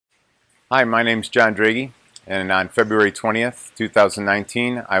Hi, my name's John Draghi, and on February 20th,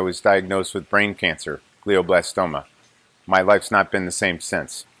 2019, I was diagnosed with brain cancer, glioblastoma. My life's not been the same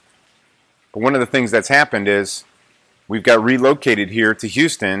since. But one of the things that's happened is we've got relocated here to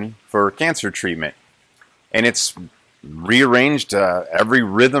Houston for cancer treatment, and it's rearranged every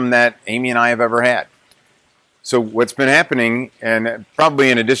rhythm that Amy and I have ever had. So what's been happening, and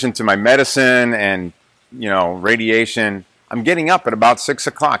probably in addition to my medicine and radiation, I'm getting up at about 6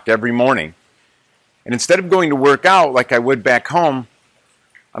 o'clock every morning. And instead of going to work out like I would back home,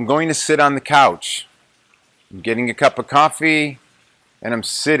 I'm going to sit on the couch. I'm getting a cup of coffee, and I'm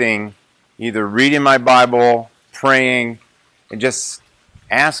sitting, either reading my Bible, praying, and just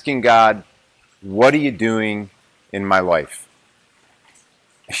asking God, what are you doing in my life?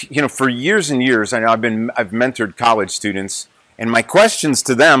 For years and years, I know I've mentored college students, and my questions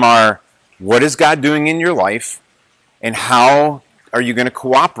to them are, what is God doing in your life? And how are you going to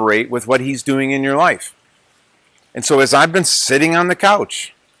cooperate with what He's doing in your life? And so as I've been sitting on the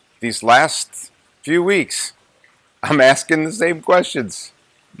couch these last few weeks, I'm asking the same questions.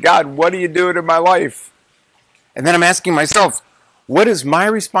 God, what are you doing in my life? And then I'm asking myself, what is my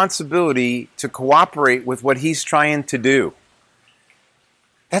responsibility to cooperate with what He's trying to do?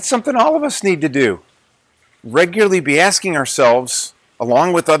 That's something all of us need to do. Regularly be asking ourselves,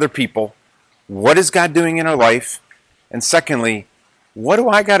 along with other people, what is God doing in our life? And secondly, what do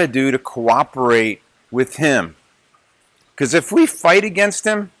I got to do to cooperate with Him? Because if we fight against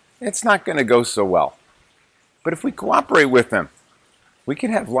Him, it's not going to go so well. But if we cooperate with Him, we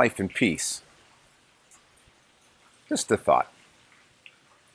can have life and peace. Just a thought.